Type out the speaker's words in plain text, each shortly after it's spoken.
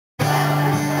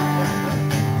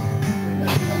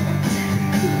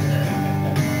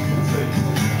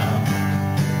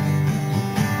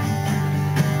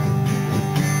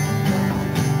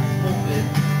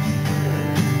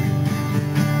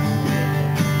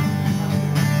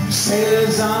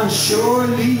Sailors on shore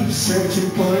leave searching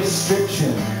for a strip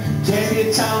show.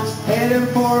 Debutantes heading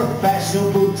for a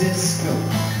fashionable disco.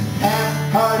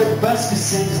 Half-hearted busker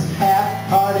sings a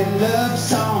half-hearted love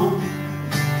song.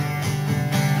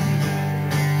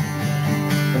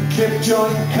 A clip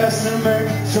joint customer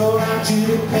sold onto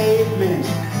the pavement.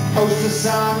 Hostess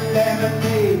on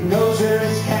lemonade knows where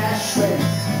his cash went.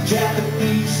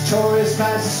 Japanese tourist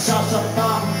buys a salsa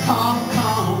from Hong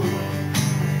Kong.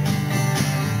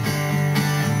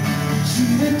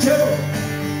 See the dope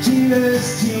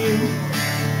dealer's deal.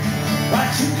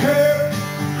 Watch your curb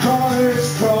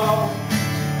crawlers crawl.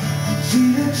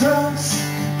 See the drunks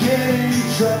getting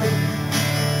drunk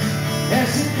as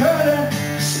the curtain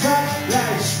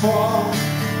spotlights fall.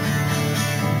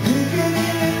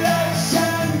 Piccadilly Lights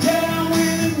shine down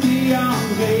with a neon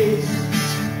gaze.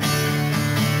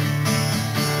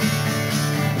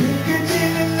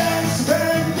 Piccadilly Lights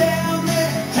burn down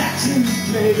their tattoo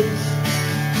blades.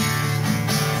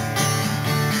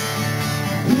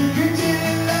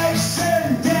 Piccadilly Lights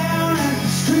turn down and the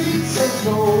streets of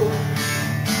gold.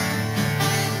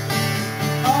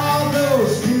 All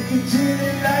those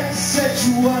Piccadilly Lights such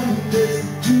wonders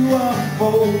to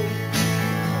unfold.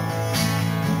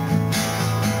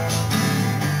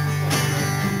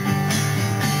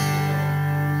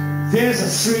 There's a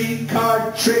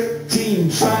streetcar trick team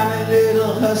trying a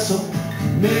little hustle.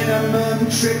 Minimum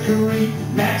trickery,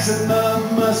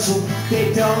 maximum muscle.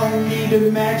 They don't need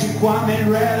a magic wand, they'd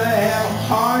rather have a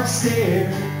hard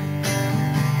stare.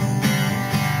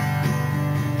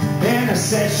 And a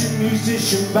session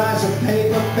musician buys a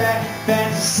paperback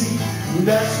fantasy.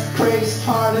 Lust crazed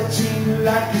harlotine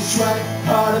like his right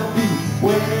ought to be.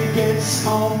 When he gets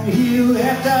home, he'll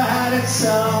have to hide it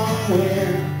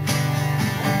somewhere.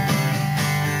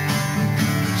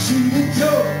 See the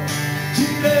dope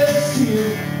dealer's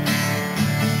deal.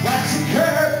 Watch the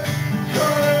curb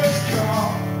crawlers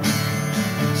crawl.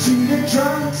 See the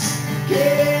drunks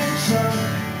getting drunk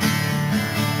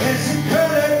as the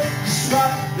curtain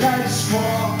spotlights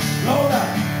fall. Hold up.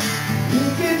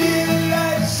 Piccadilly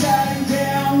Lights shining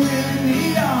down with a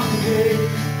neon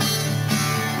gaze.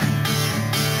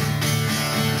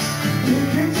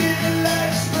 Piccadilly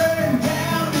Lights burn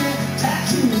down with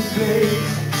tattoo blades.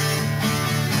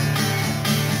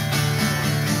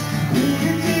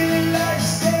 Piccadilly Lights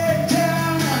stare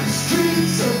down on the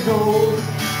streets of gold.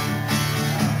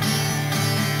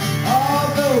 All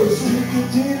those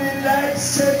Piccadilly Lights,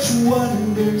 such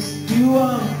wonders do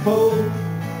unfold.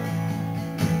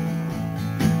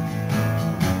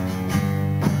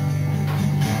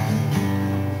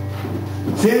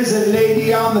 There's a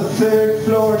lady on the 3rd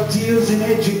floor, deals in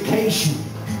education.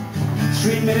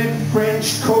 3-minute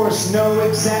French course, no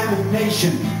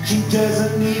examination. She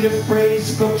doesn't need a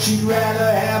phrase book, she'd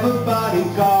rather have a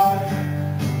bodyguard.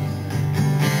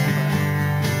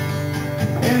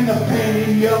 And the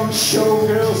painted young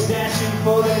showgirls dashing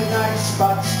for their night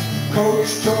spots.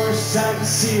 Coach tourist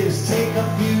sightseers take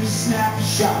a few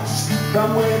snapshots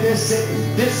from where they're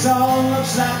sitting. This all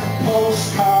looks like a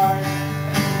postcard.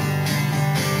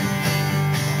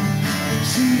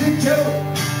 See the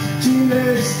dope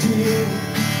dealer's deal.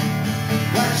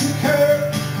 Watch your curb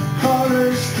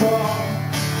crawlers crawl.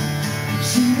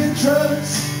 See the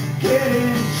drugs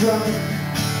getting drunk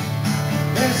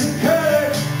as the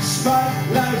curtain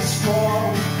spotlights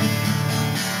fall.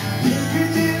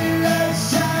 Piccadilly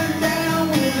Lights shine down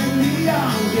with a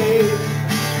neon gaze.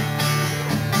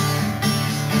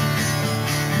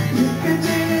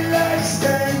 Piccadilly Lights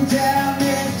burn down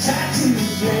their tattoo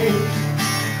blades.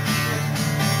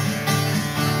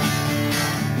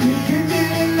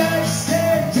 Piccadilly Lights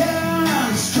stare down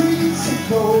on the streets of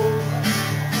gold.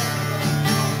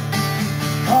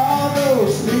 All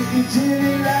those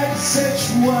Piccadilly Lights, such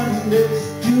wonders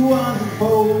do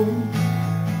unfold.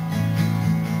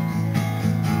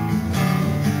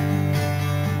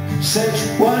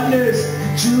 Such wonders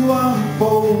to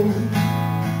unfold.